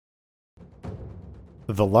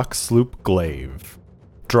The Luck Sloop Glaive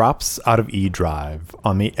drops out of E-Drive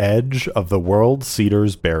on the edge of the World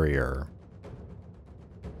Cedars Barrier.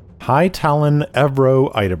 High Talon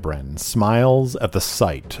Evro Idebren smiles at the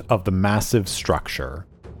sight of the massive structure.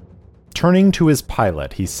 Turning to his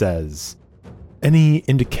pilot, he says, "Any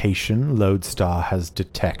indication Lodestar has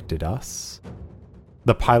detected us?"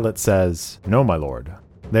 The pilot says, "No, my lord.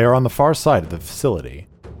 They are on the far side of the facility,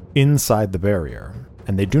 inside the barrier,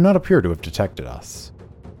 and they do not appear to have detected us."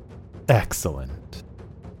 Excellent.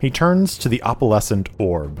 He turns to the opalescent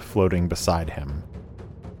orb floating beside him.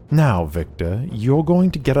 "Now, Victor, you're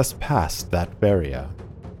going to get us past that barrier.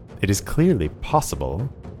 It is clearly possible,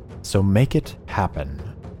 so make it happen."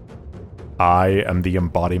 "I am the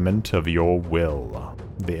embodiment of your will,"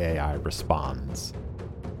 the AI responds.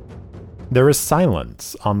 There is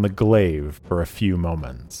silence on the glaive for a few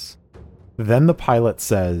moments. Then the pilot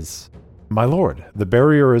says, "My lord, the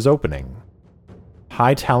barrier is opening."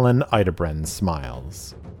 High Talon Idebren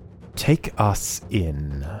smiles. "Take us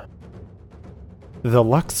in." The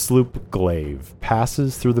Luck Sloop Glaive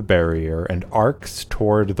passes through the barrier and arcs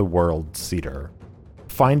toward the World Cedar,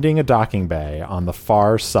 finding a docking bay on the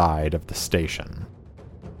far side of the station.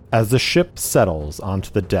 As the ship settles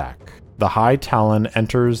onto the deck, the High Talon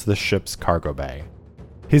enters the ship's cargo bay.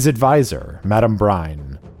 His advisor, Madame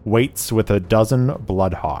Brine, waits with a dozen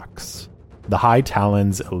Bloodhawks, the High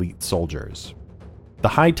Talon's elite soldiers. The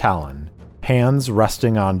High Talon, hands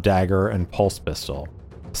resting on dagger and pulse pistol,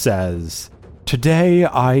 says, "Today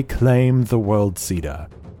I claim the World Cedar,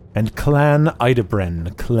 and Clan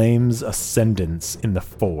Idebren claims ascendance in the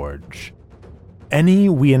Forge. Any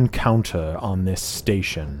we encounter on this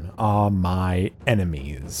station are my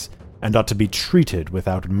enemies, and are to be treated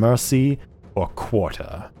without mercy or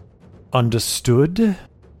quarter. Understood?"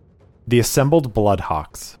 The assembled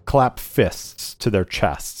Bloodhawks clap fists to their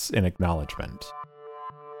chests in acknowledgement.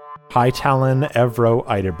 High Talon Evro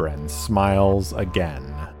Idebren smiles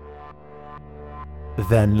again.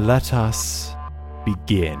 "Then let us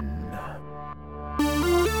begin."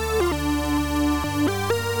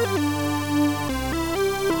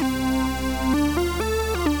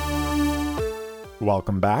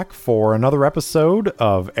 Welcome back for another episode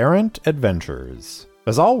of Errant Adventures.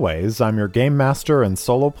 As always, I'm your game master and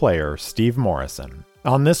solo player, Steve Morrison.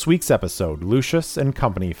 On this week's episode, Lucius and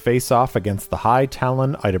company face off against the High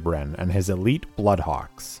Talon Idebren and his elite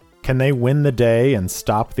Bloodhawks. Can they win the day and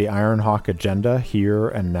stop the Ironhawk agenda here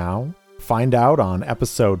and now? Find out on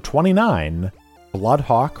episode 29,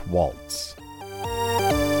 Bloodhawk Waltz.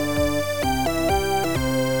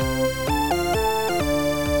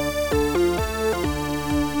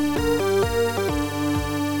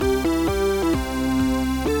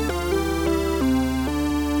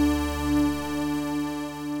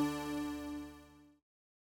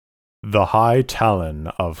 The High Talon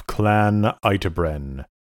of Clan Idebren,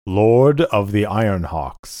 Lord of the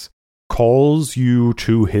Ironhawks, calls you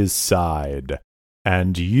to his side,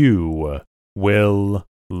 and you will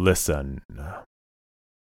listen.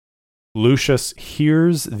 Lucius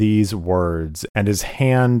hears these words, and his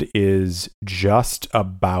hand is just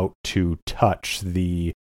about to touch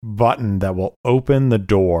the button that will open the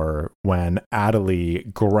door when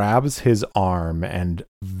Adelie grabs his arm and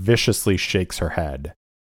viciously shakes her head.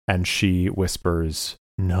 And she whispers,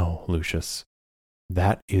 "No, Lucius.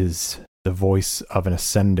 That is the voice of an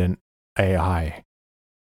ascendant AI.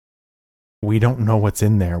 We don't know what's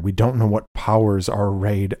in there. We don't know what powers are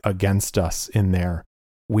arrayed against us in there.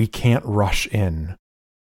 We can't rush in."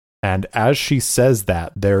 And as she says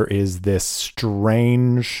that, there is this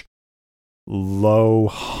strange, low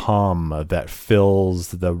hum that fills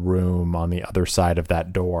the room on the other side of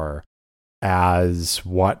that door, as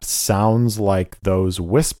what sounds like those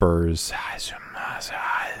whispers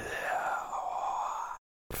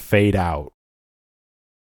fade out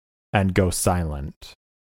and go silent.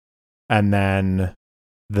 And then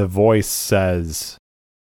the voice says,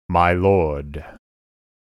 "My lord,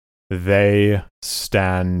 they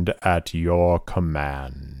stand at your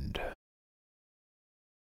command."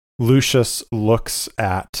 Lucius looks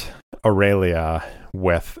at Aurelia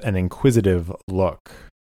with an inquisitive look,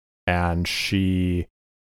 and she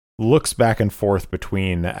looks back and forth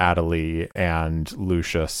between Adelie and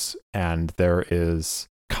Lucius, and there is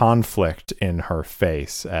conflict in her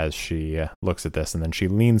face as she looks at this, and then she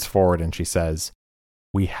leans forward and she says,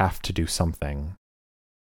 "We have to do something.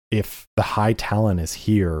 If the High Talon is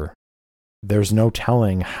here, there's no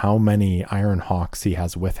telling how many Ironhawks he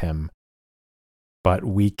has with him, but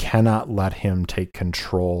we cannot let him take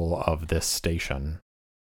control of this station."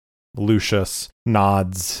 Lucius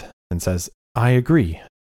nods and says, "I agree."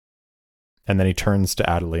 And then he turns to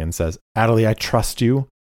Adelie and says, Adelie, I trust you.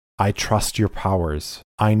 I trust your powers.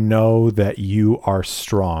 I know that you are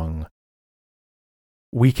strong.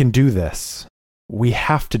 We can do this. We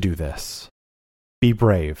have to do this. Be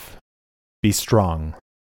brave. Be strong.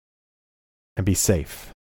 And be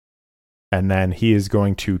safe. And then he is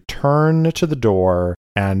going to turn to the door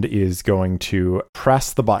and is going to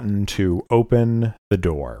press the button to open the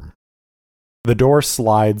door. The door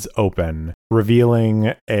slides open,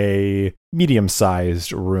 revealing a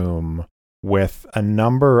medium-sized room with a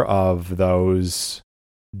number of those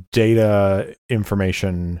data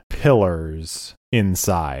information pillars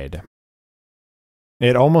inside.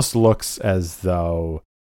 It almost looks as though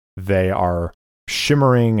they are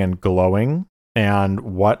shimmering and glowing, and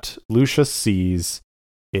what Lucius sees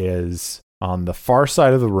is on the far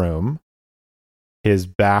side of the room, his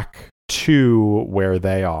back to where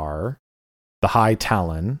they are, the High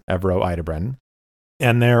Talon, Evro Idebren,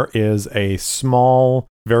 and there is a small,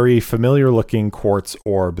 very familiar-looking quartz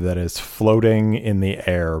orb that is floating in the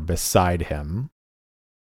air beside him.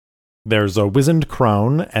 There's a wizened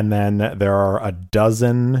crone, and then there are a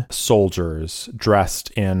dozen soldiers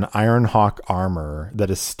dressed in Ironhawk armor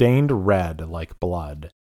that is stained red like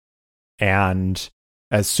blood. And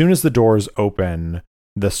as soon as the doors open,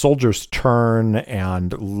 the soldiers turn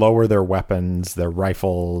and lower their weapons, their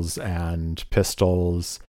rifles and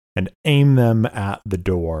pistols, and aim them at the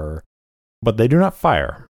door, but they do not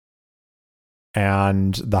fire.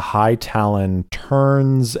 And the High Talon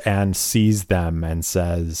turns and sees them and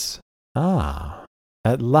says, "Ah,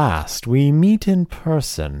 at last we meet in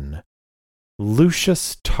person.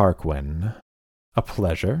 Lucius Tarquin, a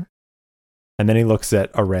pleasure." And then he looks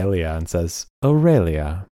at Aurelia and says,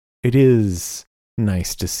 "Aurelia, it is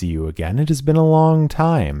nice to see you again. It has been a long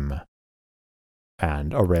time."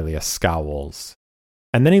 And Aurelia scowls.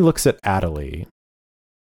 And then he looks at Adelie,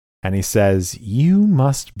 and he says, "You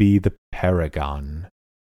must be the Paragon.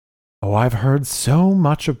 Oh, I've heard so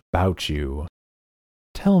much about you.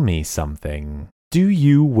 Tell me something. Do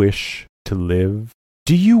you wish to live?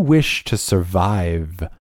 Do you wish to survive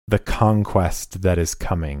the conquest that is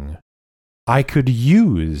coming? I could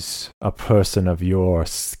use a person of your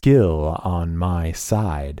skill on my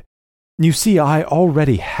side. You see, I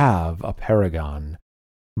already have a Paragon,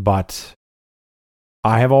 but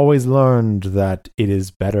I have always learned that it is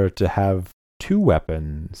better to have 2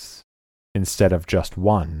 weapons instead of just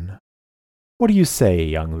 1. What do you say,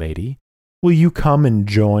 young lady? Will you come and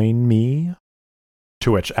join me?"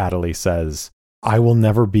 To which Adelie says, "I will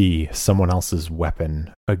never be someone else's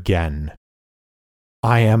weapon again.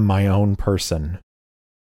 I am my own person.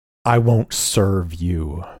 I won't serve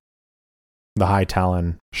you." The High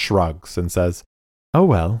Talon shrugs and says, "Oh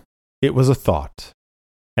well, it was a thought."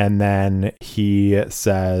 And then he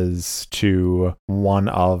says to one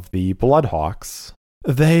of the Bloodhawks,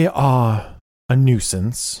 "They are a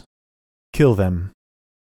nuisance. Kill them.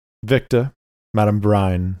 Victor, Madame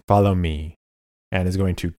Brine, follow me." And is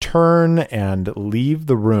going to turn and leave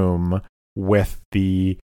the room with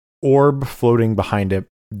the orb floating behind it.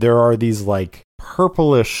 There are these like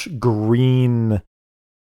purplish green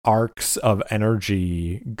arcs of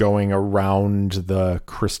energy going around the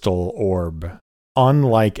crystal orb,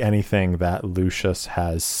 unlike anything that Lucius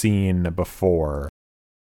has seen before.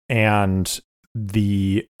 And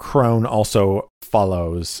the crone also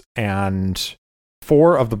follows, and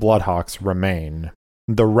 4 of the Bloodhawks remain.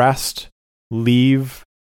 The rest leave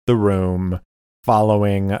the room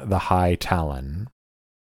following the High Talon.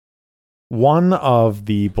 One of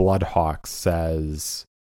the Bloodhawks says,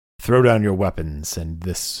 "Throw down your weapons, and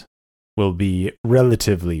this will be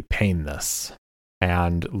relatively painless."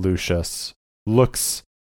 And Lucius looks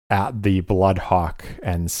at the Bloodhawk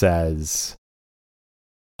and says,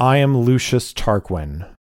 "I am Lucius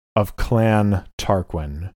Tarquin of Clan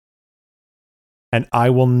Tarquin, and I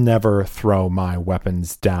will never throw my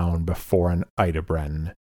weapons down before an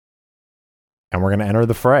Idebren." And we're going to enter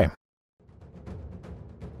the fray.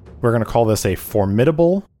 We're going to call this a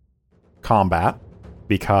formidable combat,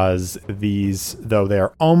 because these, though they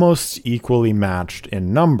are almost equally matched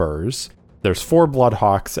in numbers, there's 4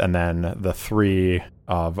 Bloodhawks and then the 3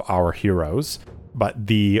 of our heroes. But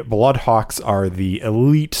the Bloodhawks are the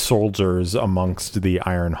elite soldiers amongst the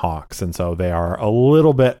Ironhawks, and so they are a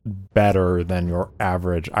little bit better than your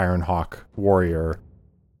average Ironhawk warrior.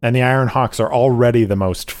 And the Ironhawks are already the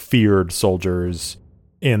most feared soldiers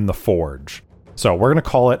in the Forge. So we're going to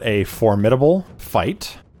call it a formidable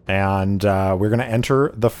fight, and we're going to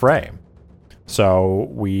enter the fray. So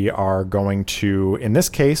we are going to, in this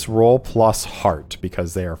case, roll plus heart,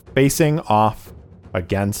 because they are facing off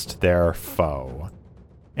against their foe.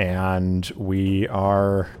 And we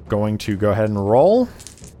are going to go ahead and roll.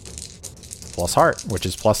 Plus heart, which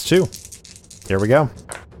is +2. Here we go.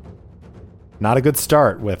 Not a good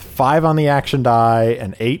start with 5 on the action die,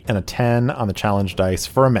 an 8 and a 10 on the challenge dice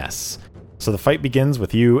for a miss. So the fight begins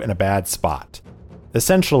with you in a bad spot.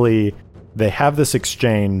 Essentially, they have this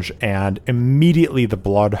exchange and immediately the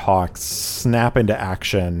Bloodhawks snap into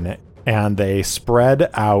action and they spread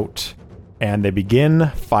out and they begin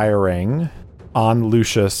firing on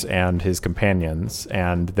Lucius and his companions,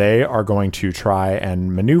 and they are going to try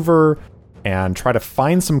and maneuver and try to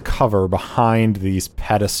find some cover behind these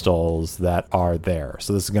pedestals that are there.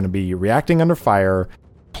 So this is going to be reacting under fire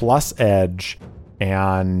plus edge,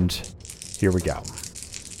 and here we go.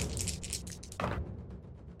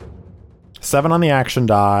 7 on the action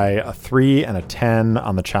die, a 3 and a 10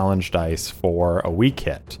 on the challenge dice for a weak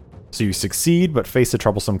hit. So you succeed but face a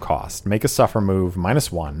troublesome cost. Make a suffer move,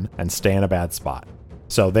 -1, and stay in a bad spot.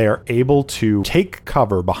 So they are able to take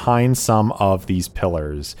cover behind some of these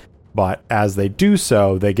pillars, but as they do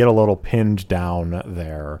so, they get a little pinned down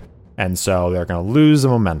there. And so they're going to lose the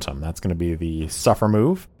momentum. That's going to be the suffer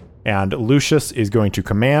move. And Lucius is going to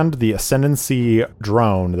command the Ascendancy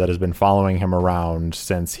drone that has been following him around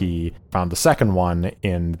since he found the second one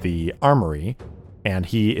in the armory. And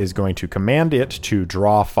he is going to command it to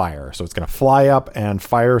draw fire. So it's going to fly up and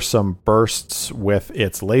fire some bursts with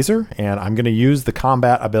its laser. And I'm going to use the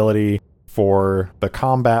combat ability for the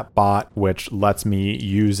combat bot, which lets me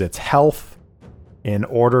use its health in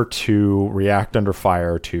order to react under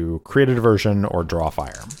fire to create a diversion or draw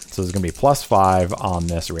fire. So there's going to be +5 on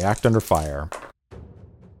this react under fire.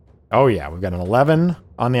 Oh yeah, we've got an 11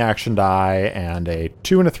 on the action die and a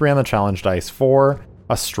 2 and a 3 on the challenge dice for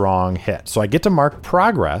a strong hit. So I get to mark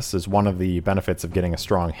progress as one of the benefits of getting a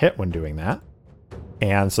strong hit when doing that.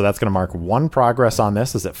 And so that's going to mark 1 progress on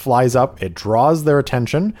this as it flies up. It draws their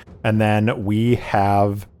attention, and then we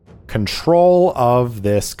have control of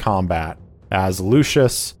this combat as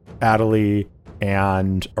Lucius, Adelie,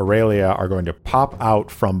 and Aurelia are going to pop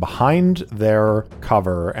out from behind their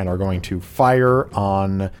cover and are going to fire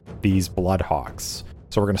on these Bloodhawks.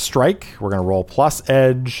 So we're going to strike. We're going to roll plus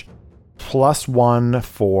edge, +1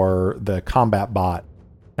 for the combat bot,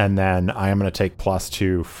 and then I am going to take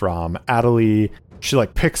 +2 from Adelie. She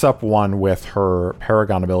picks up one with her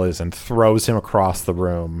Paragon abilities and throws him across the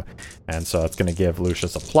room, and so it's going to give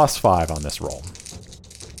Lucius a +5 on this roll.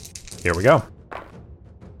 Here we go.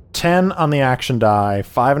 10 on the action die,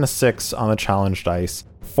 5 and a 6 on the challenge dice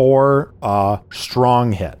for a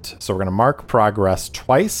strong hit. So we're going to mark progress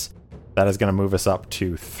twice. That is going to move us up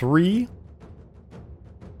to 3.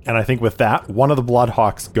 And I think with that, one of the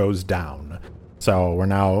Bloodhawks goes down. So we're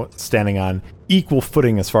now standing on equal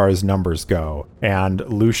footing as far as numbers go. And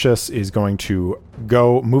Lucius is going to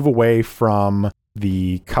move away from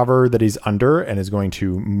the cover that he's under and is going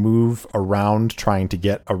to move around, trying to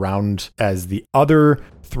get around as the other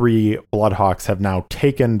 3 Bloodhawks have now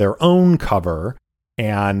taken their own cover,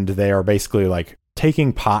 and they are basically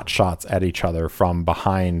taking pot shots at each other from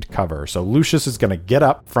behind cover. So Lucius is going to get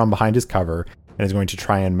up from behind his cover and is going to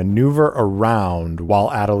try and maneuver around while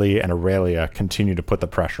Adelie and Aurelia continue to put the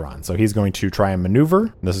pressure on. So he's going to try and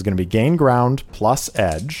maneuver. This is going to be gain ground plus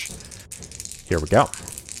edge. Here we go.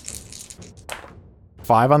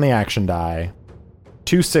 5 on the action die,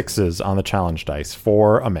 2 6s on the challenge dice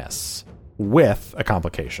for a miss, with a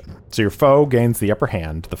complication. So your foe gains the upper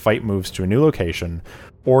hand, the fight moves to a new location,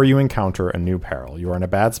 or you encounter a new peril. You are in a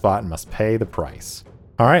bad spot and must pay the price.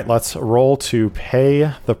 All right, let's roll to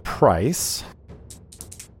pay the price.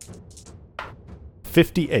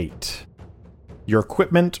 58. Your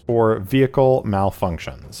equipment or vehicle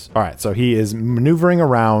malfunctions. All right, so he is maneuvering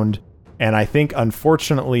around, and I think,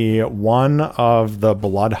 unfortunately, one of the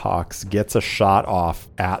Bloodhawks gets a shot off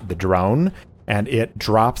at the drone, and it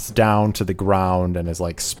drops down to the ground and is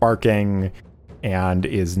sparking and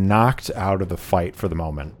is knocked out of the fight for the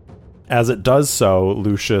moment. As it does so,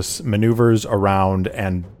 Lucius maneuvers around,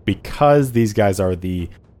 and because these guys are the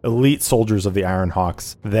elite soldiers of the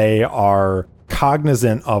Ironhawks, they are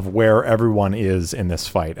cognizant of where everyone is in this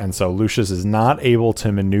fight. And so Lucius is not able to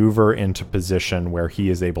maneuver into position where he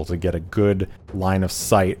is able to get a good line of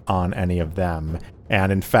sight on any of them. And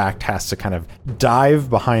in fact, has to kind of dive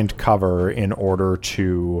behind cover in order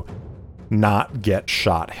to not get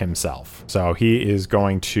shot himself. So he is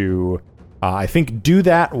going to, I think, do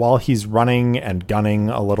that while he's running and gunning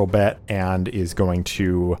a little bit, and is going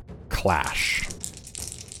to clash.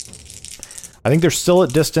 I think they're still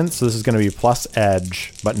at distance, so this is going to be plus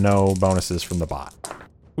edge, but no bonuses from the bot.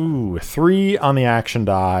 Ooh, 3 on the action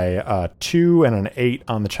die, 2 and an 8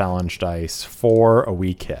 on the challenge dice for a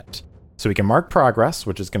weak hit. So we can mark progress,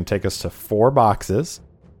 which is going to take us to 4 boxes,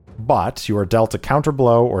 but you are dealt a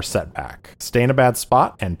counterblow or setback. Stay in a bad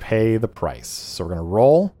spot and pay the price. So we're going to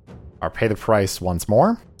roll our pay the price once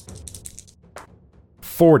more.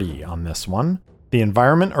 40 on this one. The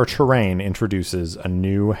environment or terrain introduces a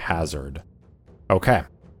new hazard. Okay,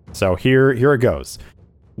 so here it goes.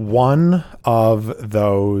 One of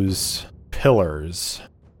those pillars,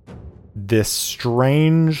 this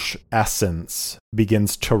strange essence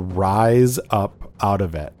begins to rise up out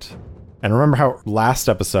of it. And remember how last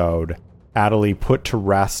episode, Adelie put to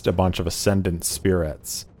rest a bunch of ascendant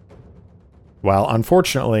spirits. Well,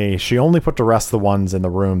 unfortunately, she only put to rest the ones in the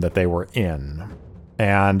room that they were in.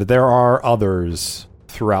 And there are others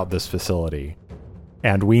throughout this facility.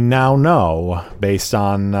 And we now know, based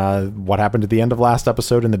on what happened at the end of last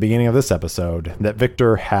episode and the beginning of this episode, that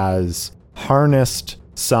Victor has harnessed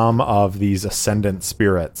some of these ascendant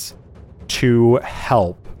spirits to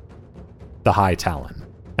help the High Talon.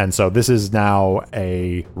 And so this is now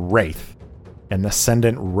a wraith, an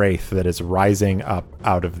ascendant wraith that is rising up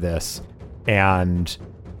out of this. And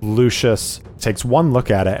Lucius takes one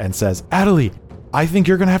look at it and says, Adelie, I think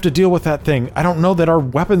you're going to have to deal with that thing. I don't know that our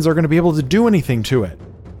weapons are going to be able to do anything to it.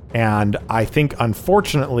 And I think,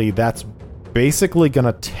 unfortunately, that's basically going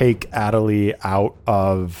to take Adelie out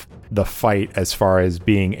of the fight as far as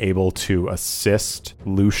being able to assist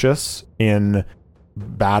Lucius in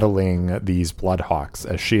battling these Bloodhawks,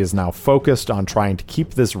 as she is now focused on trying to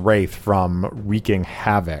keep this wraith from wreaking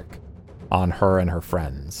havoc on her and her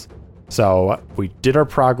friends. So we did our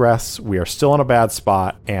progress. We are still in a bad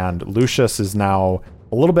spot, and Lucius is now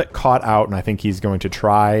a little bit caught out, and I think he's going to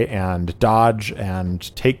try and dodge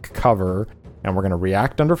and take cover, and we're going to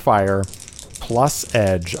react under fire, plus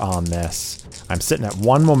edge on this. I'm sitting at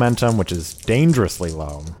 1 momentum, which is dangerously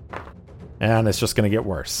low, and it's just going to get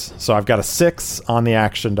worse. So I've got a 6 on the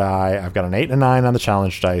action die. I've got an 8 and a 9 on the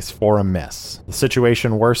challenge dice for a miss. The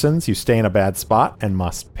situation worsens. You stay in a bad spot and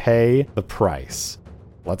must pay the price.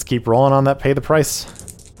 Let's keep rolling on that pay the price.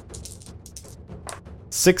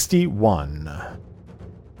 61.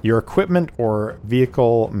 Your equipment or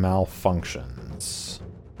vehicle malfunctions.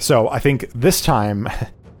 So I think this time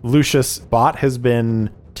Lucius' bot has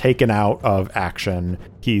been taken out of action.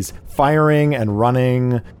 He's firing and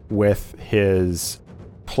running with his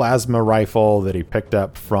plasma rifle that he picked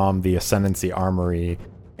up from the Ascendancy Armory,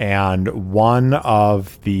 and one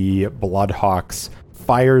of the Bloodhawks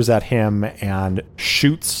fires at him and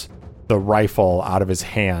shoots the rifle out of his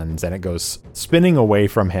hands, and it goes spinning away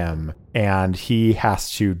from him, and he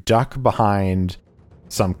has to duck behind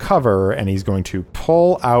some cover, and he's going to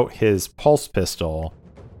pull out his pulse pistol,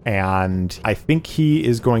 and I think he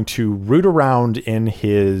is going to root around in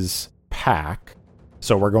his pack.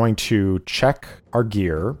 So we're going to check our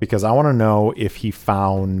gear, because I want to know if he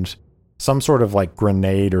found some sort of like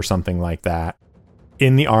grenade or something like that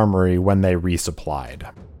in the armory when they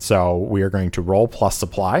resupplied. So we are going to roll plus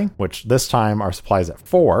supply, which this time our supply is at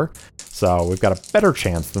 4. So we've got a better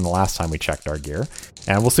chance than the last time we checked our gear,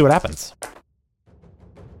 and we'll see what happens.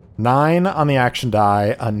 9 on the action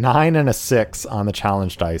die, a 9 and a 6 on the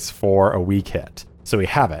challenge dice for a weak hit. So we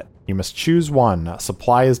have it. You must choose one.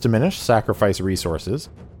 Supply is diminished, sacrifice resources,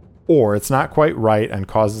 or it's not quite right and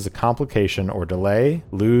causes a complication or delay,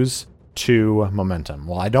 lose 2 momentum.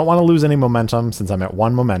 Well, I don't want to lose any momentum since I'm at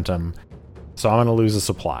 1 momentum, so I'm going to lose a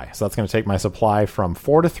supply. So that's going to take my supply from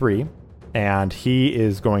 4 to 3, and he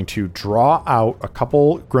is going to draw out a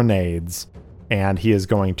couple grenades, and he is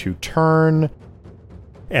going to turn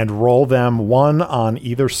and roll them one on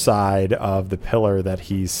either side of the pillar that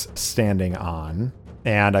he's standing on.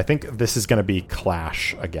 And I think this is going to be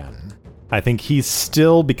clash again. I think he's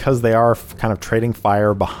still, because they are kind of trading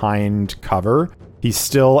fire behind cover, he's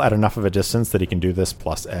still at enough of a distance that he can do this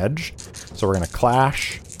plus edge. So we're going to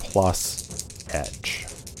clash plus edge.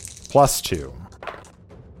 Plus 2.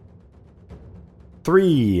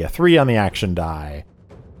 3 on the action die.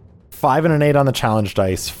 5 and an 8 on the challenge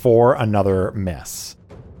dice for another miss.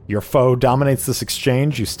 Your foe dominates this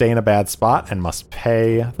exchange. You stay in a bad spot and must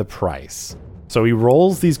pay the price. So he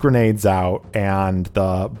rolls these grenades out, and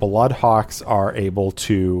the Bloodhawks are able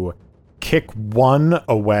to kick one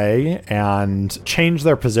away and change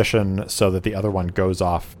their position so that the other one goes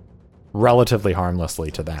off relatively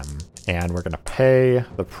harmlessly to them. And we're going to pay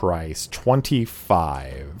the price,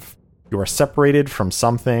 25. You are separated from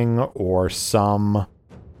something or someone.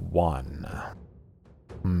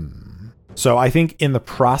 So I think in the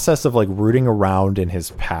process of like rooting around in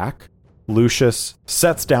his pack, Lucius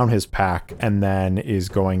sets down his pack and then is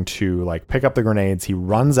going to like pick up the grenades. He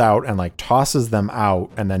runs out and like tosses them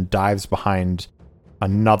out and then dives behind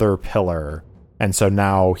another pillar And so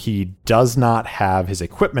now he does not have his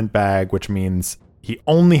equipment bag, which means he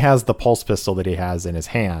only has the pulse pistol that he has in his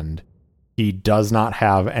hand. He does not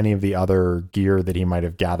have any of the other gear that he might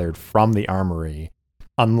have gathered from the armory,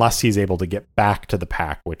 unless he's able to get back to the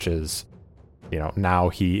pack, which is, now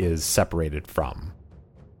he is separated from.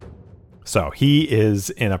 So he is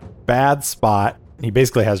in a bad spot. He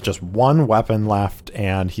basically has just one weapon left,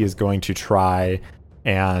 and he is going to try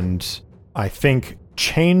and, I think,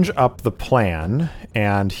 change up the plan.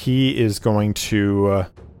 And he is going to,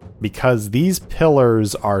 because these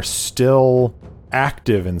pillars are still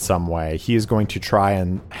active in some way, he is going to try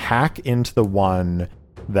and hack into the one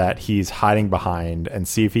that he's hiding behind and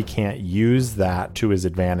see if he can't use that to his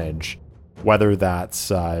advantage, whether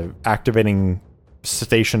that's activating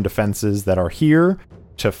station defenses that are here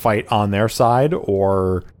to fight on their side,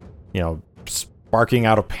 or sparking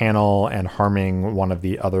out a panel and harming one of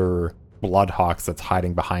the other Bloodhawks that's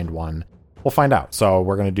hiding behind one. We'll find out. So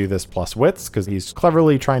we're going to do this plus wits because he's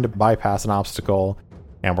cleverly trying to bypass an obstacle,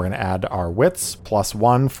 and we're going to add our wits plus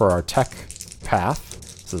 1 for our tech path.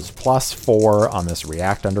 This is plus 4 on this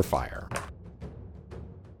react under fire.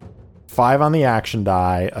 5 on the action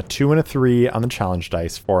die, a 2 and a 3 on the challenge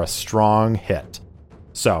dice for a strong hit.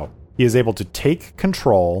 So he is able to take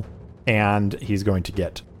control, and he's going to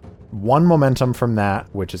get 1 momentum from that,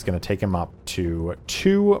 which is going to take him up to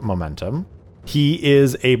 2 momentum. He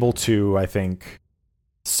is able to, I think,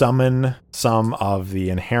 summon some of the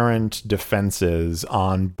inherent defenses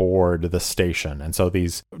on board the station. And so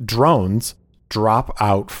these drones drop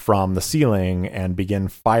out from the ceiling and begin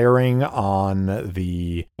firing on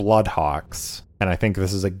the Bloodhawks. And I think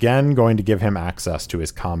this is again going to give him access to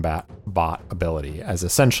his combat bot ability, as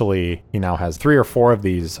essentially he now has 3 or 4 of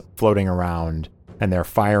these floating around, and they're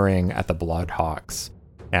firing at the Bloodhawks.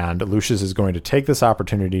 And Lucius is going to take this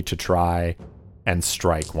opportunity to try and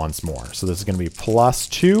strike once more. So this is going to be plus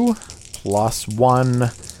 2, plus 1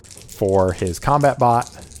 for his combat bot.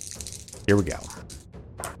 Here we go.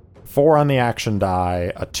 4 on the action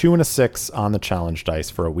die, a 2 and a 6 on the challenge dice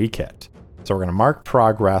for a weak hit. So we're going to mark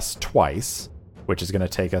progress twice, which is going to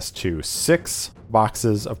take us to 6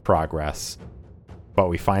 boxes of progress, but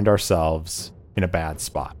we find ourselves in a bad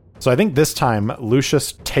spot. So I think this time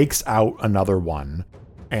Lucius takes out another one,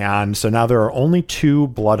 and so now there are only 2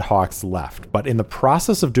 Bloodhawks left. But in the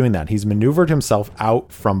process of doing that, he's maneuvered himself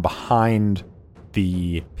out from behind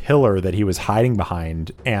the pillar that he was hiding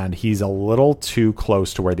behind, and he's a little too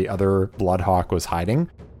close to where the other Bloodhawk was hiding.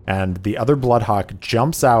 And the other Bloodhawk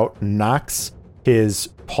jumps out, knocks his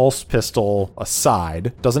pulse pistol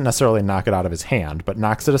aside, doesn't necessarily knock it out of his hand, but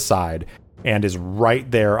knocks it aside, and is right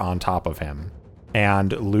there on top of him.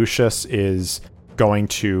 And Lucius is going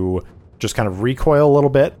to just kind of recoil a little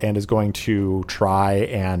bit and is going to try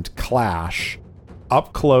and clash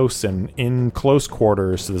up close and in close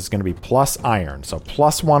quarters. So this is going to be plus iron. So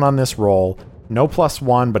plus 1 on this roll. No plus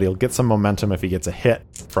 1, but he'll get some momentum if he gets a hit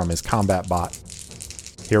from his combat bot.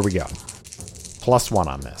 Here we go. Plus 1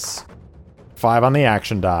 on this. 5 on the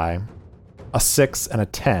action die. A 6 and a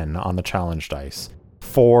 10 on the challenge dice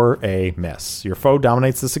for a miss. Your foe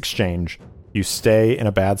dominates this exchange. You stay in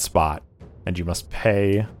a bad spot, and you must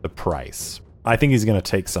pay the price. I think he's going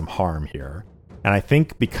to take some harm here. And I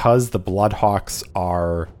think because the Bloodhawks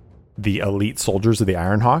are the elite soldiers of the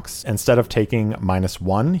Ironhawks, instead of taking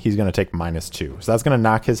 -1, he's going to take -2. So that's going to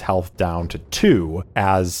knock his health down to 2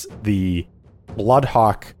 as the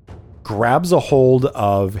Bloodhawk grabs a hold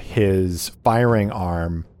of his firing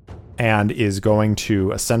arm and is going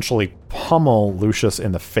to essentially pummel Lucius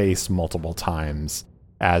in the face multiple times.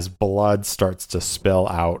 As blood starts to spill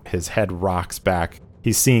out, his head rocks back.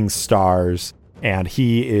 He's seeing stars, and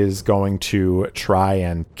he is going to try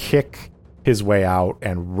and kick his way out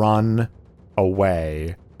and run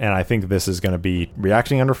away. And I think this is going to be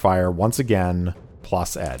reacting under fire once again,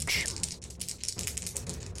 plus edge.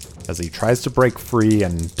 As he tries to break free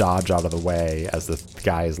and dodge out of the way as the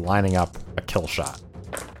guy is lining up a kill shot.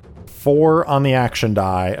 4 on the action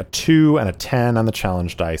die, a 2 and a 10 on the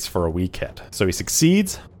challenge dice for a weak hit. So he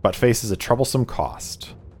succeeds, but faces a troublesome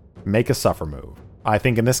cost. Make a suffer move. I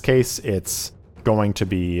think in this case, it's going to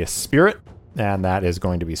be spirit, and that is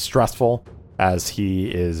going to be stressful as he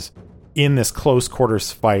is in this close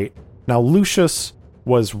quarters fight. Now, Lucius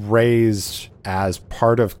was raised as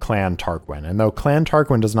part of Clan Tarquin, and though Clan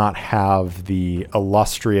Tarquin does not have the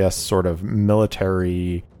illustrious sort of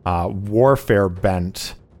military warfare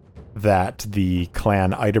bent that the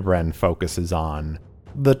Clan Idebren focuses on,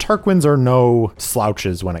 the Tarquins are no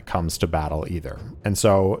slouches when it comes to battle either. And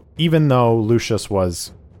so even though Lucius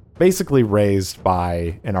was basically raised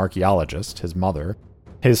by an archaeologist, his mother,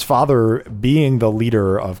 his father, being the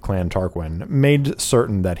leader of Clan Tarquin, made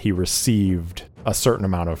certain that he received a certain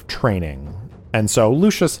amount of training. And so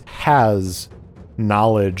Lucius has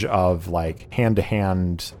knowledge of like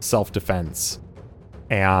hand-to-hand self-defense.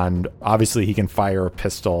 And obviously he can fire a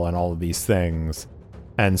pistol and all of these things.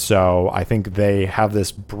 And so I think they have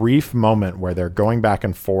this brief moment where they're going back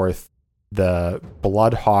and forth. The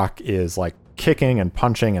Bloodhawk is like kicking and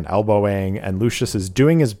punching and elbowing, and Lucius is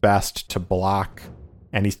doing his best to block,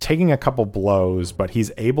 and he's taking a couple blows, but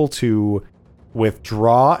he's able to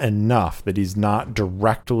withdraw enough that he's not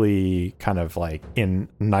directly kind of like in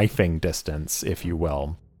knifing distance, if you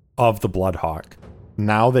will, of the Bloodhawk.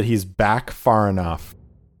 Now that he's back far enough,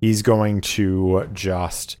 he's going to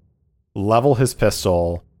just level his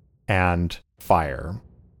pistol and fire.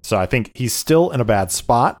 So I think he's still in a bad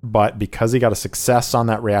spot, but because he got a success on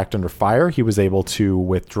that react under fire, he was able to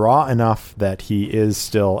withdraw enough that he is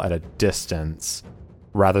still at a distance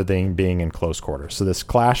rather than being in close quarters. So this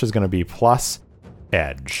clash is going to be plus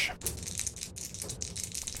edge.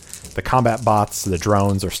 The combat bots, the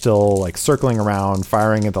drones, are still like circling around,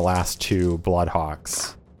 firing at the last two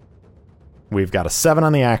Bloodhawks. We've got a 7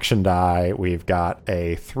 on the action die. We've got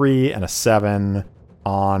a 3 and a 7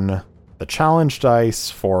 on the challenge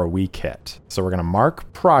dice for a weak hit. So we're going to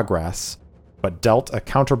mark progress, but dealt a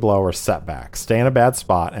counter blow or setback. Stay in a bad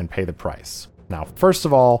spot and pay the price. Now, first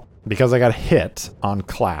of all, because I got hit on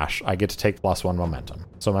Clash, I get to take +1 momentum.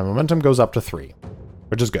 So my momentum goes up to 3,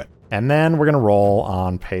 which is good. And then we're going to roll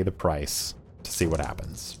on pay the price to see what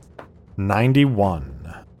happens. 91.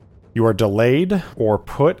 You are delayed or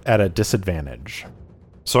put at a disadvantage.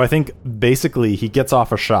 So I think basically he gets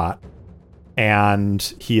off a shot and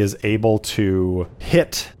he is able to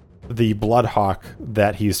hit the Bloodhawk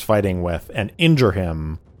that he's fighting with and injure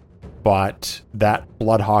him, but that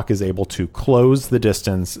Bloodhawk is able to close the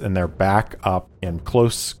distance and they're back up in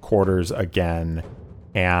close quarters again,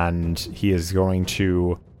 and he is going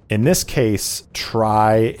to, in this case,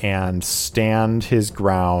 try and stand his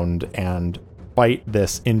ground and fight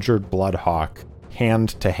this injured Bloodhawk hand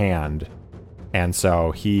to hand. And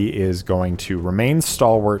so he is going to remain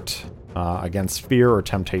stalwart against fear or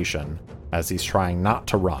temptation as he's trying not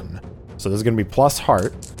to run. So this is going to be plus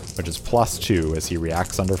heart, which is +2 as he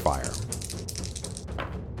reacts under fire.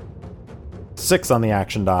 6 on the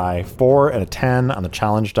action die, 4 and a 10 on the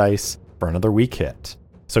challenge dice for another weak hit.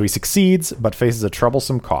 So he succeeds, but faces a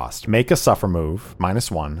troublesome cost. Make a suffer move,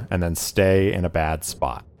 -1, and then stay in a bad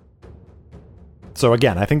spot. So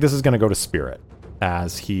again, I think this is going to go to Spirit,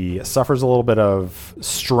 as he suffers a little bit of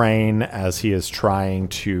strain as he is trying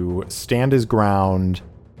to stand his ground,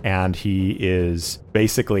 and he is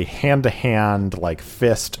basically hand-to-hand, like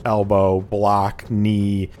fist, elbow, block,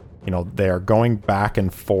 knee. You know, they are going back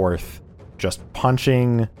and forth, just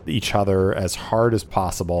punching each other as hard as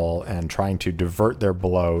possible and trying to divert their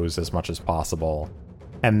blows as much as possible.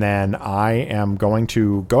 And then I am going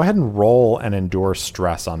to go ahead and roll and endure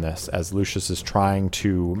stress on this, as Lucius is trying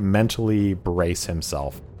to mentally brace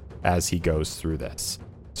himself as he goes through this.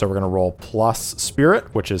 So we're going to roll plus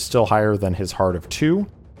Spirit, which is still higher than his heart of 2.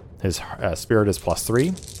 His Spirit is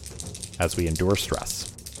 +3 as we endure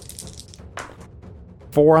stress.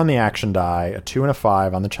 4 on the action die, a 2 and a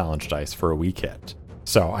 5 on the challenge dice for a weak hit.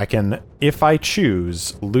 So I can, if I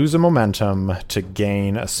choose, lose a momentum to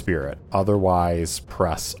gain a Spirit. Otherwise,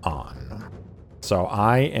 press on. So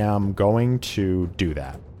I am going to do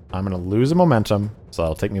that. I'm going to lose a momentum, so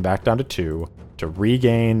that'll take me back down to 2 to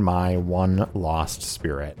regain my 1 lost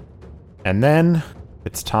Spirit. And then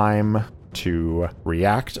it's time to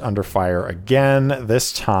react under fire again.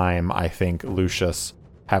 This time, I think Lucius,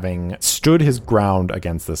 having stood his ground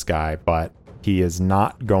against this guy, but he is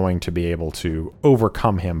not going to be able to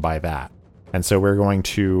overcome him by that. And so we're going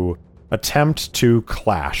to attempt to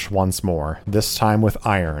clash once more, this time with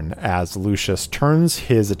iron, as Lucius turns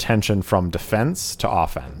his attention from defense to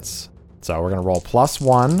offense. So we're going to roll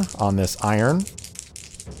 +1 on this iron.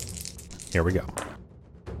 Here we go.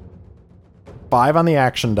 5 on the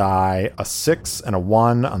action die, a 6 and a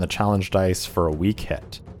 1 on the challenge dice for a weak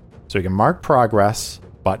hit. So we can mark progress,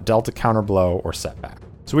 but dealt a counter blow or setback.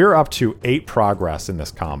 So we are up to 8 progress in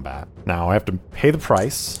this combat. Now I have to pay the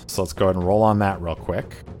price, so let's go ahead and roll on that real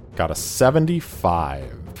quick. Got a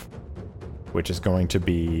 75, which is going to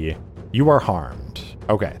be, you are harmed.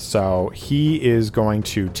 Okay, so he is going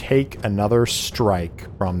to take another strike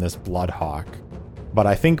from this Bloodhawk, but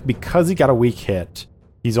I think because he got a weak hit,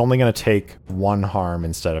 he's only going to take 1 harm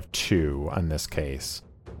instead of 2 in this case.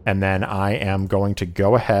 And then I am going to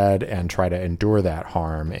go ahead and try to endure that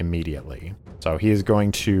harm immediately. So he is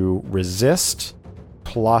going to resist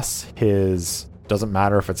plus his Doesn't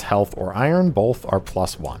matter if it's health or iron, both are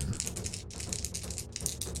 +1.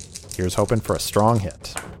 Here's hoping for a strong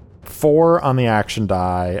hit. 4 on the action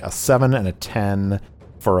die, a 7 and a 10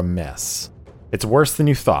 for a miss. It's worse than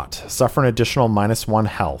you thought. Suffer an additional -1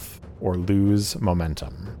 health or lose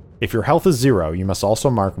momentum. If your health is 0, you must also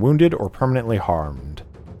mark wounded or permanently harmed.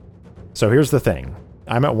 So here's the thing.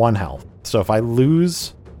 I'm at 1 health. So if I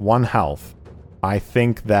lose 1 health, I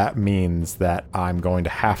think that means that I'm going to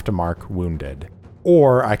have to mark wounded.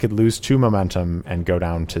 Or I could lose 2 momentum and go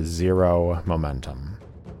down to 0 momentum.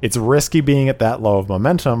 It's risky being at that low of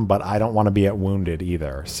momentum, but I don't want to be at wounded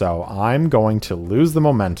either. So I'm going to lose the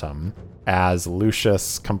momentum as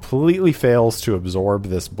Lucius completely fails to absorb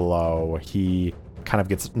this blow. He kind of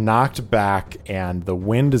gets knocked back and the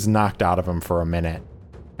wind is knocked out of him for a minute.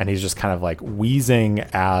 And he's just kind of like wheezing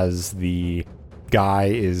as the guy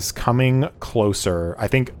is coming closer. I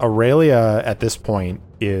think Aurelia at this point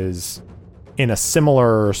is in a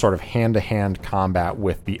similar sort of hand-to-hand combat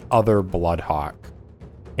with the other Bloodhawk.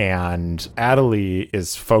 And Adelie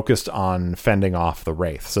is focused on fending off the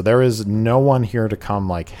Wraith. So there is no one here to come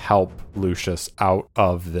like help Lucius out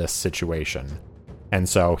of this situation. And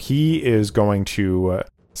so he is going to,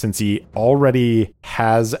 since he already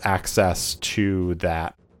has access to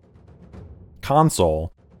that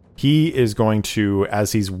console, he is going to,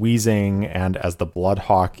 as he's wheezing and as the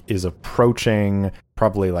Bloodhawk is approaching,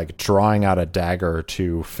 probably like drawing out a dagger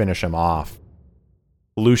to finish him off,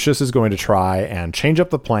 Lucius is going to try and change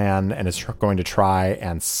up the plan and is going to try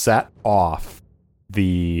and set off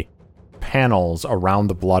the panels around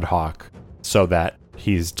the Bloodhawk so that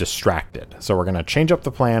he's distracted. So we're going to change up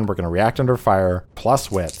the plan. We're going to react under fire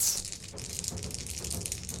plus wits.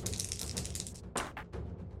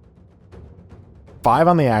 Five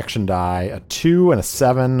on the action die, a 2 and a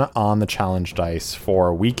 7 on the challenge dice for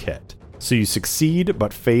a weak hit. So you succeed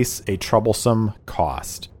but face a troublesome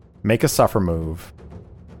cost. Make a suffer move.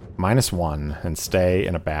 -1 and stay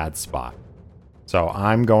in a bad spot. So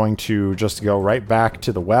I'm going to just go right back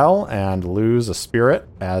to the well and lose a spirit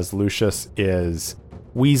as Lucius is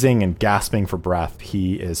wheezing and gasping for breath.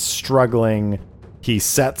 He is struggling. He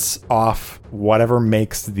sets off whatever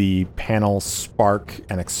makes the panel spark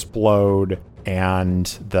and explode, and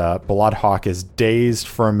the Bloodhawk is dazed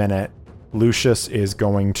for a minute. Lucius is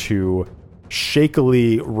going to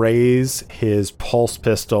shakily raise his pulse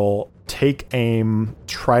pistol, take aim,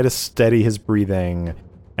 try to steady his breathing,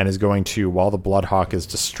 and is going to, while the Bloodhawk is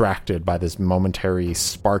distracted by this momentary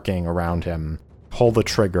sparking around him, pull the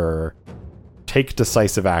trigger, take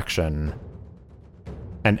decisive action,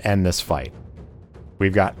 and end this fight.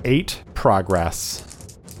 We've got 8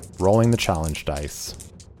 progress, rolling the challenge dice.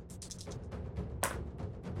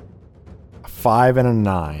 A 5 and a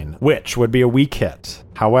 9, which would be a weak hit.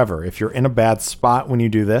 However, if you're in a bad spot when you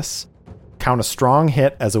do this, count a strong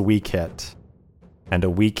hit as a weak hit, and a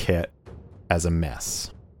weak hit as a miss.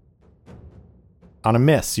 On a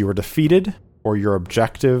miss, you are defeated, or your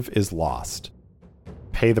objective is lost.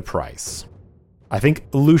 Pay the price. I think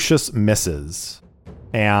Lucius misses,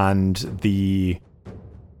 and the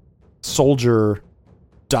soldier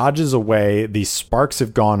dodges away. The sparks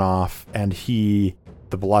have gone off, and he,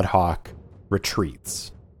 the Bloodhawk,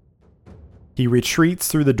 retreats. He retreats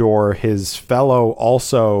through the door. His fellow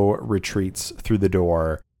also retreats through the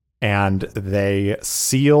door, and they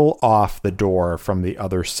seal off the door from the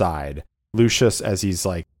other side. Lucius, as he's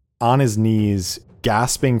like on his knees,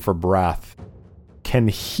 gasping for breath, can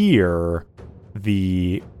hear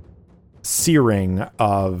the searing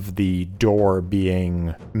of the door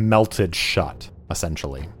being melted shut,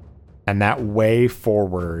 essentially. And that way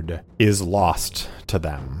forward is lost to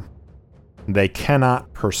them. They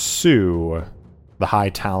cannot pursue the High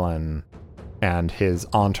Talon and his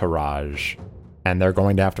entourage, and they're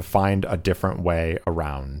going to have to find a different way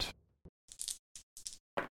around.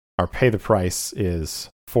 Our pay the price is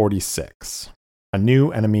 46. A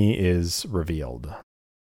new enemy is revealed.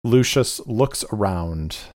 Lucius looks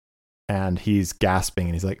around, and he's gasping,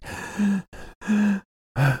 and he's like,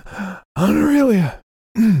 Aurelia!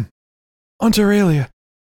 Aunt Aurelia,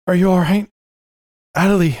 are you alright?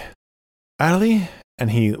 Adelie? And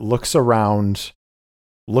he looks around,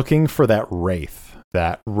 looking for that wraith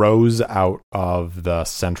that rose out of the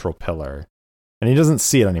central pillar. And he doesn't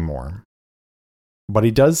see it anymore. But he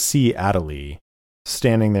does see Adelie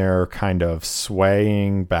standing there kind of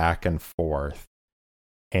swaying back and forth.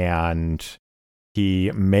 And he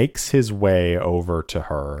makes his way over to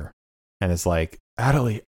her and is like,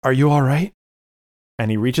 Adelie, are you alright? And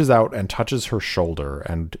he reaches out and touches her shoulder.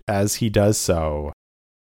 And as he does so,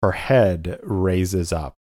 her head raises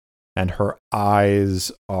up, and her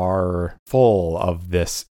eyes are full of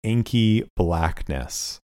this inky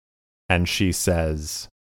blackness. And she says,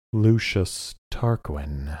 Lucius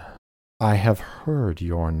Tarquin, I have heard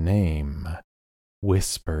your name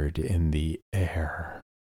whispered in the air.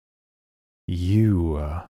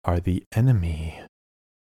 You are the enemy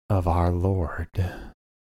of our Lord.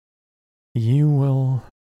 You will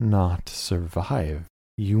not survive.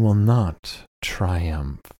 You will not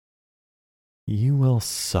triumph. You will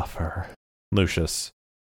suffer. Lucius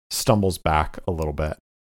stumbles back a little bit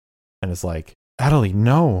and is like, Adelie,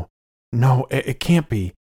 no, it can't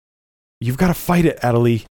be. You've got to fight it,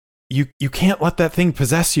 Adelie. You can't let that thing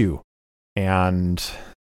possess you. And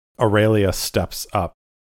Aurelia steps up,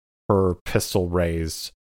 her pistol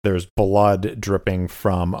raised. There's blood dripping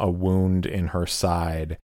from a wound in her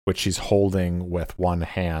side, which she's holding with one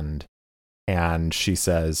hand. And she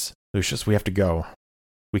says, Lucius, we have to go.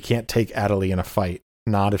 We can't take Adelie in a fight,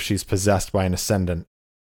 not if she's possessed by an ascendant.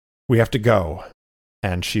 We have to go.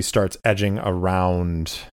 And she starts edging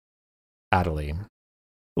around Adelie.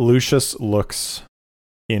 Lucius looks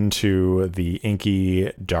into the inky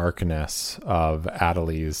darkness of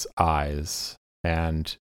Adelie's eyes,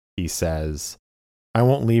 and he says, I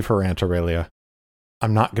won't leave her, Aunt Aurelia.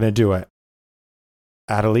 I'm not going to do it.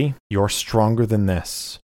 Adelie, you're stronger than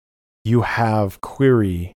this. You have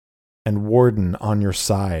Query and Warden on your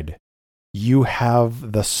side. You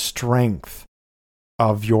have the strength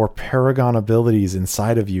of your Paragon abilities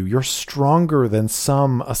inside of you. You're stronger than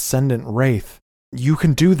some Ascendant Wraith. You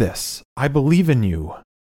can do this. I believe in you.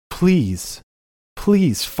 Please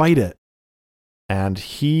fight it. And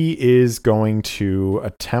he is going to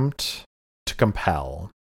attempt to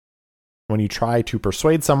compel. When you try to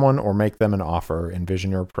persuade someone or make them an offer,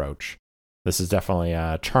 envision your approach. This is definitely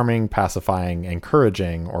charming, pacifying,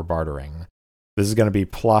 encouraging, or bartering. This is going to be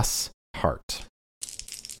plus heart.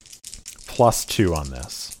 +2 on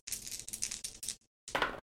this.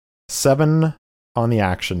 7 on the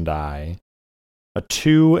action die. A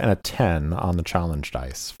 2 and a 10 on the challenge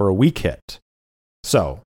dice for a weak hit.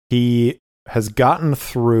 So, he has gotten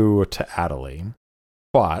through to Adelie,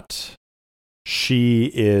 but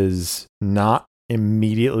she is not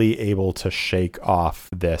immediately able to shake off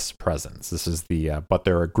this presence. This is but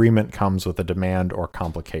their agreement comes with a demand or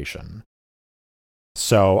complication.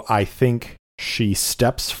 So I think she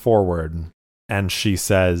steps forward and she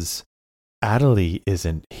says, Adelie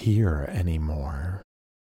isn't here anymore.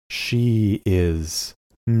 She is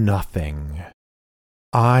nothing.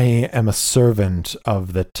 I am a servant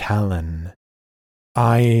of the Talon.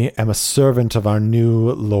 I am a servant of our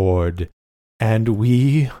new Lord, and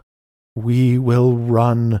we will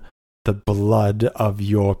run the blood of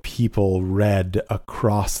your people red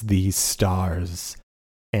across these stars.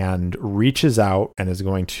 And reaches out and is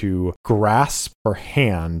going to grasp her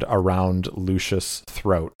hand around Lucius'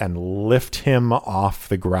 throat and lift him off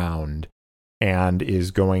the ground, and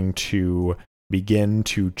is going to begin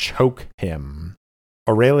to choke him.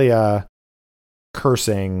 Aurelia,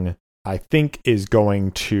 cursing, I think is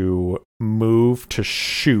going to move to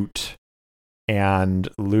shoot, and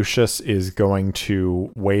Lucius is going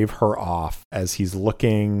to wave her off as he's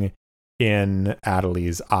looking in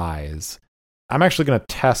Adelie's eyes. I'm actually going to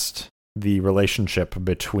test the relationship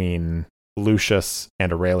between Lucius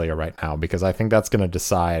and Aurelia right now, because I think that's going to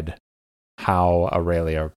decide how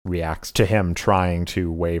Aurelia reacts to him trying to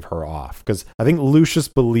wave her off. Because I think Lucius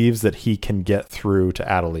believes that he can get through to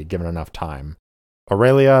Adelie given enough time.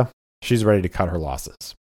 Aurelia, she's ready to cut her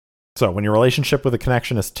losses. So when your relationship with a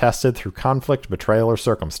connection is tested through conflict, betrayal, or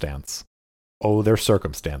circumstance. Oh, there's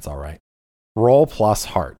circumstance, all right. Roll plus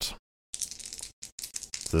heart.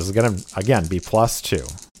 This is going to, again, be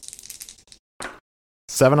 +2.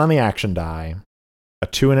 7 on the action die. A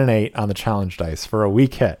 2 and an 8 on the challenge dice for a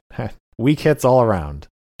weak hit. Weak hits all around.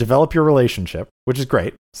 Develop your relationship, which is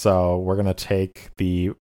great. So we're going to take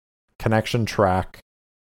the connection track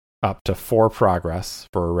up to 4 progress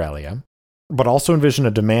for Aurelia. But also envision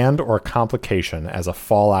a demand or a complication as a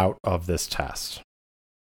fallout of this test.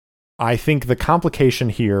 I think the complication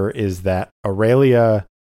here is that Aurelia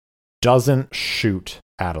doesn't shoot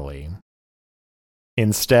Adelie.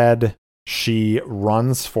 Instead, she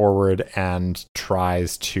runs forward and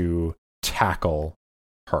tries to tackle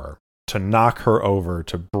her, to knock her over,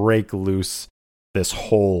 to break loose this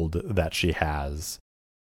hold that she has.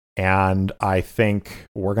 And I think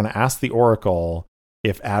we're going to ask the Oracle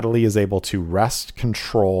if Adelie is able to wrest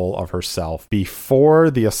control of herself before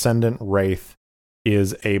the Ascendant Wraith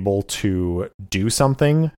is able to do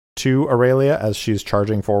something to Aurelia as she's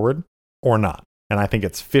charging forward, or not. And I think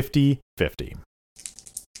it's 50-50.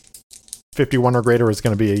 51 or greater is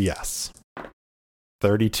going to be a yes.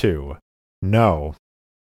 32. No.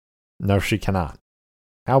 No, she cannot.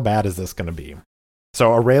 How bad is this going to be?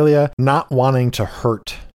 So Aurelia, not wanting to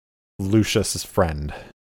hurt Lucius's friend,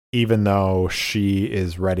 even though she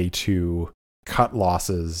is ready to cut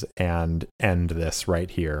losses and end this right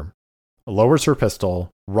here, lowers her pistol,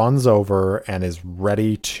 runs over, and is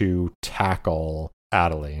ready to tackle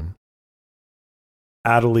Adelie.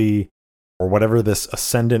 Adelie, or whatever this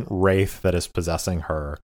ascendant wraith that is possessing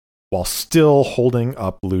her, while still holding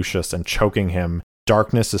up Lucius and choking him,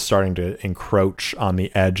 darkness is starting to encroach on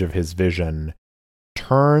the edge of his vision,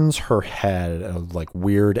 turns her head at a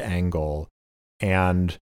weird angle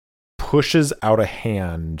and pushes out a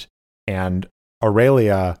hand, and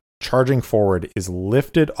Aurelia, charging forward, is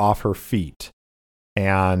lifted off her feet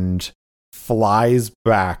and flies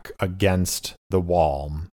back against the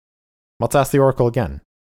wall. Let's ask the Oracle again.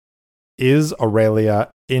 Is Aurelia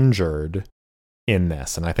injured in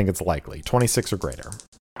this? And I think it's likely. 26 or greater.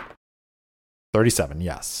 37,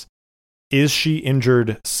 yes. Is she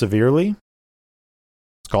injured severely?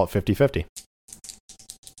 Let's call it 50-50.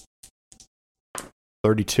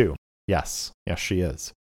 32. Yes. Yes, she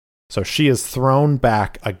is. So she is thrown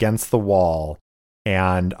back against the wall,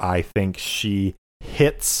 and I think she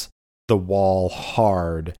hits the wall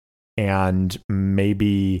hard and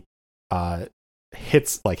maybe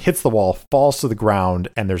hits the wall, falls to the ground,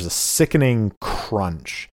 and there's a sickening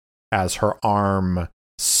crunch as her arm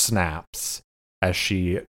snaps as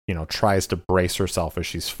she, tries to brace herself as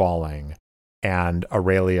she's falling. And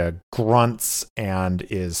Aurelia grunts and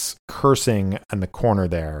is cursing in the corner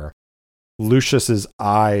there. Lucius's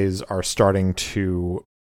eyes are starting to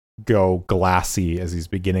go glassy as he's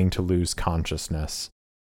beginning to lose consciousness.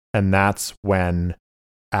 And that's when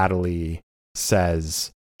Adelie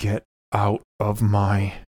says, "Get out of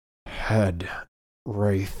my head,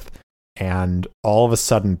 Wraith." And all of a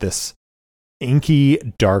sudden, this inky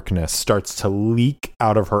darkness starts to leak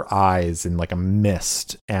out of her eyes in like a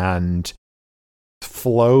mist and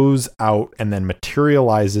flows out and then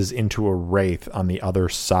materializes into a wraith on the other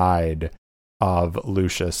side of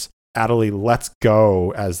Lucius. Adelie lets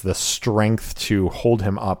go as the strength to hold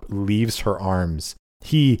him up leaves her arms.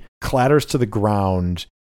 He clatters to the ground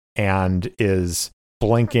and is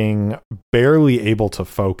blinking, barely able to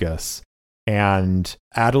focus. And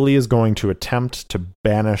Adelie is going to attempt to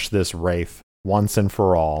banish this wraith once and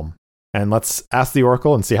for all. And let's ask the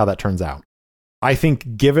Oracle and see how that turns out. I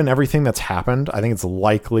think given everything that's happened, I think it's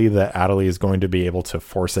likely that Adelie is going to be able to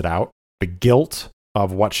force it out. The guilt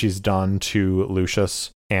of what she's done to Lucius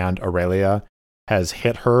and Aurelia has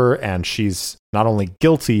hit her, and she's not only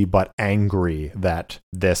guilty, but angry that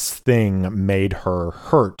this thing made her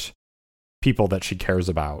hurt people that she cares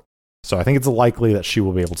about. So I think it's likely that she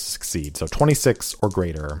will be able to succeed. So 26 or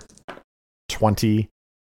greater.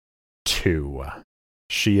 22.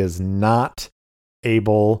 She is not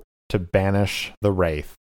able to banish the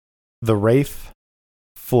wraith. The wraith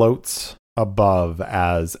floats above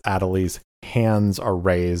as Adelie's hands are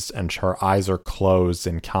raised and her eyes are closed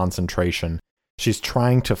in concentration. She's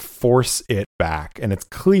trying to force it back, and it's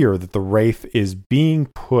clear that the wraith is being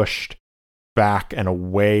pushed back and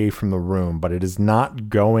away from the room, but it is not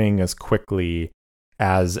going as quickly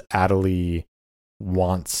as Adelie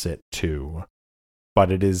wants it to.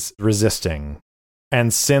 But it is resisting.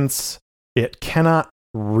 And since it cannot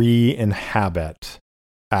re-inhabit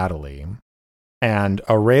Adelie, and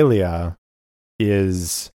Aurelia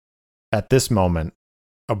is, at this moment,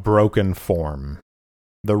 a broken form,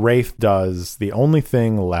 the wraith does the only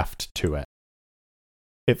thing left to it.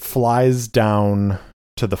 It flies down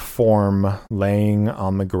to the form laying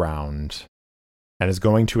on the ground and is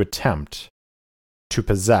going to attempt to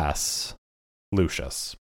possess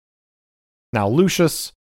Lucius. Now,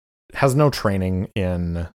 Lucius has no training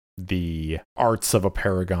in the arts of a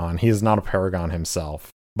paragon. He is not a paragon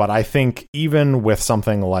himself. But I think even with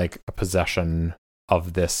something like a possession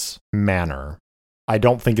of this manner, I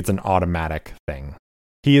don't think it's an automatic thing.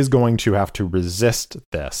 He is going to have to resist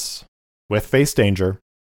this with face danger,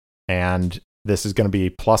 and this is going to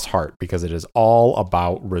be plus heart because it is all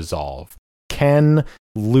about resolve. Can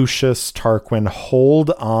Lucius Tarquin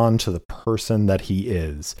hold on to the person that he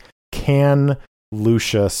is? Can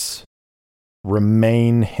Lucius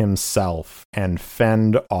remain himself and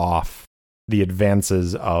fend off the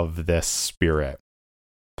advances of this spirit?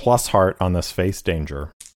 Plus heart on this face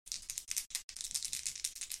danger.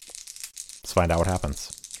 Let's find out what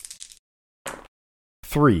happens.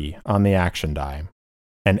 3 on the action die.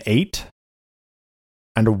 An 8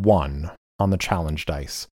 and a 1 on the challenge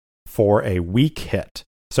dice for a weak hit.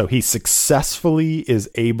 So he successfully is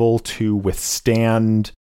able to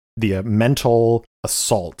withstand the mental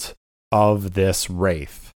assault of this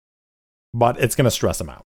wraith. But it's going to stress him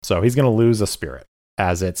out. So he's going to lose a spirit.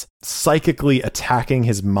 as it's psychically attacking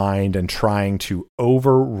his mind and trying to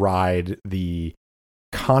override the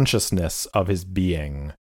consciousness of his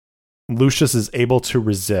being. Lucius is able to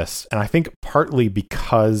resist, and I think partly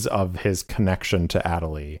because of his connection to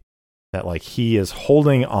Adelie, that like he is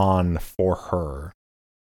holding on for her.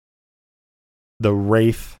 The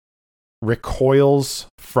wraith recoils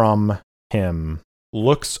from him,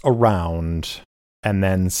 looks around, and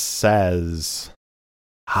then says,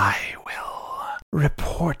 "I will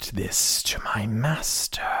report this to my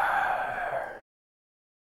master.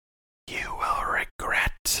 You will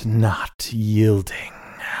regret not yielding."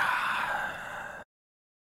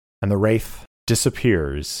 And the wraith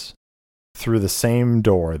disappears through the same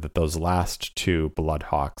door that those last two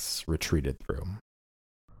Bloodhawks retreated through.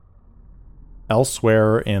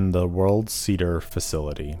 Elsewhere in the World Cedar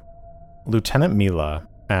facility, Lieutenant Mila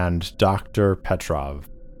and Dr. Petrov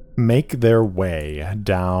make their way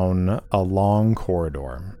down a long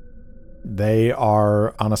corridor. They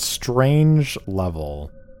are on a strange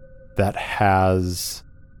level that has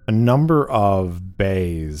a number of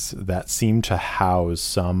bays that seem to house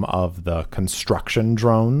some of the construction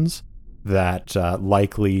drones that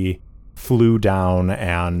likely flew down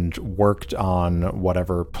and worked on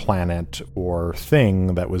whatever planet or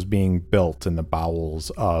thing that was being built in the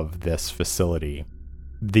bowels of this facility.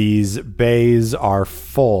 These bays are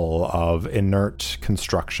full of inert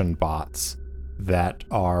construction bots that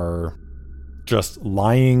are just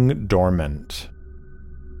lying dormant.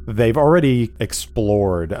 They've already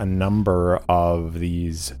explored a number of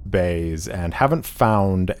these bays and haven't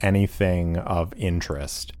found anything of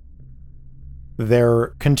interest. They're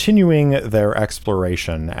continuing their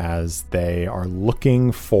exploration as they are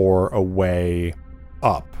looking for a way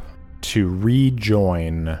up to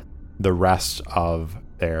rejoin the rest of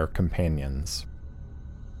their companions.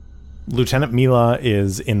 Lieutenant Mila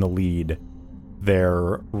is in the lead,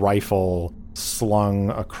 their rifle slung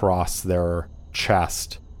across their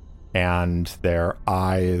chest and their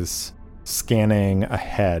eyes scanning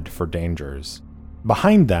ahead for dangers.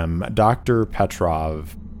 Behind them, Dr.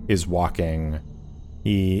 Petrov is walking.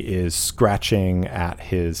 He is scratching at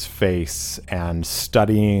his face and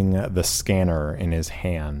studying the scanner in his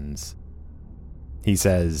hands. He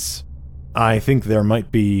says, "I think there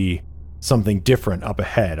might be something different up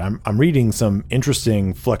ahead. I'm reading some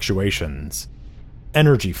interesting fluctuations.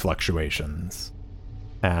 Energy fluctuations."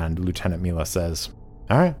 And Lieutenant Mila says,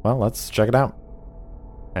 "All right, well, let's check it out."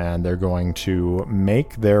 And they're going to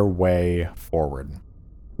make their way forward.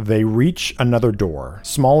 They reach another door,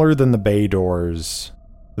 smaller than the bay doors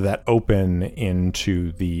that open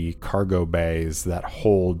into the cargo bays that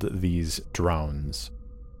hold these drones.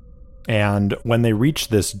 And when they reach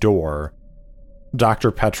this door, Dr.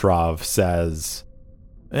 Petrov says,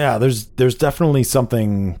 "Yeah, there's definitely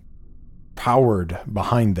something powered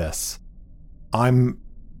behind this.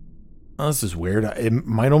 This is weird. It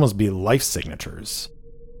might almost be life signatures."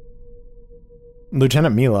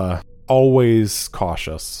 Lieutenant Mila, always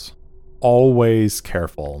cautious, always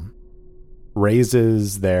careful,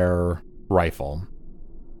 raises their rifle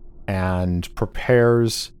and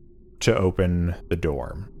prepares to open the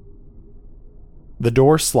door. The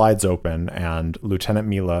door slides open and Lieutenant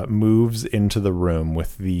Mila moves into the room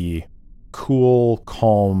with the cool,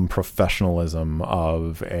 calm professionalism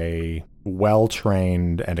of a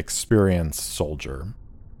well-trained and experienced soldier.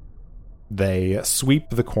 They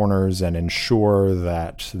sweep the corners and ensure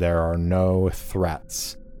that there are no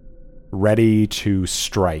threats ready to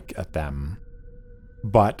strike at them.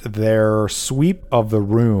 But their sweep of the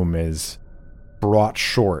room is brought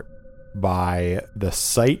short by the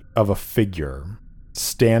sight of a figure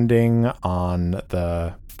standing on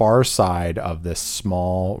the far side of this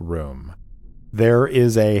small room. There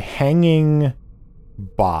is a hanging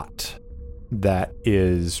bot that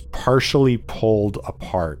is partially pulled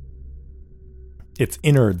apart, its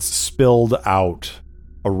innards spilled out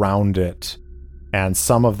around it, and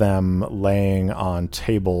some of them laying on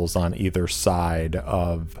tables on either side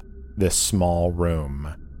of this small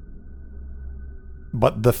room.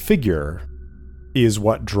 But the figure is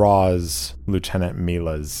what draws Lieutenant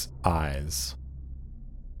Mila's eyes.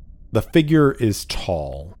 The figure is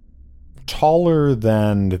tall, taller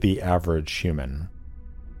than the average human.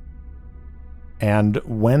 And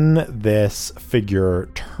when this figure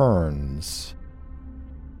turns,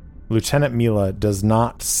 Lieutenant Mila does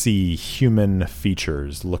not see human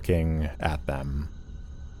features looking at them.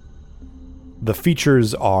 The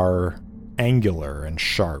features are angular and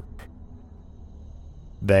sharp.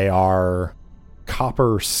 They are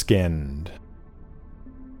copper-skinned.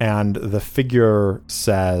 And the figure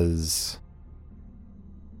says,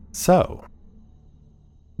 "So,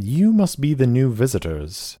 You must be the new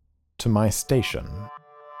visitors to my station.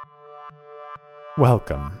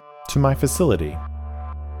 Welcome to my facility.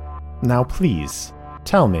 Now please,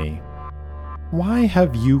 tell me, why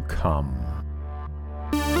have you come?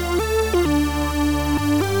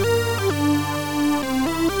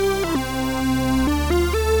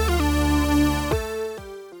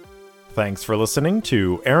 Thanks for listening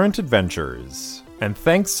to Errant Adventures, and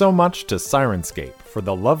thanks so much to Syrinscape for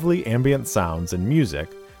the lovely ambient sounds and music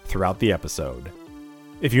throughout the episode.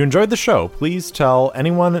 If you enjoyed the show, please tell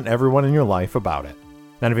anyone and everyone in your life about it.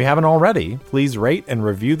 And if you haven't already, please rate and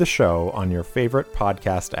review the show on your favorite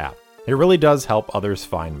podcast app. It really does help others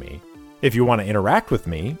find me. If you want to interact with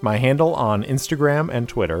me, my handle on Instagram and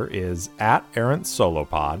Twitter is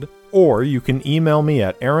 @ErrantSoloPod, or you can email me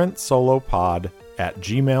at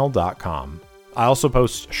errantsolopod@gmail.com. I also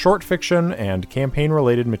post short fiction and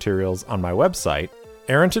campaign-related materials on my website,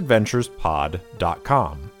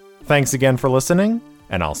 errantadventurespod.com. Thanks again for listening,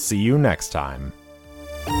 and I'll see you next time.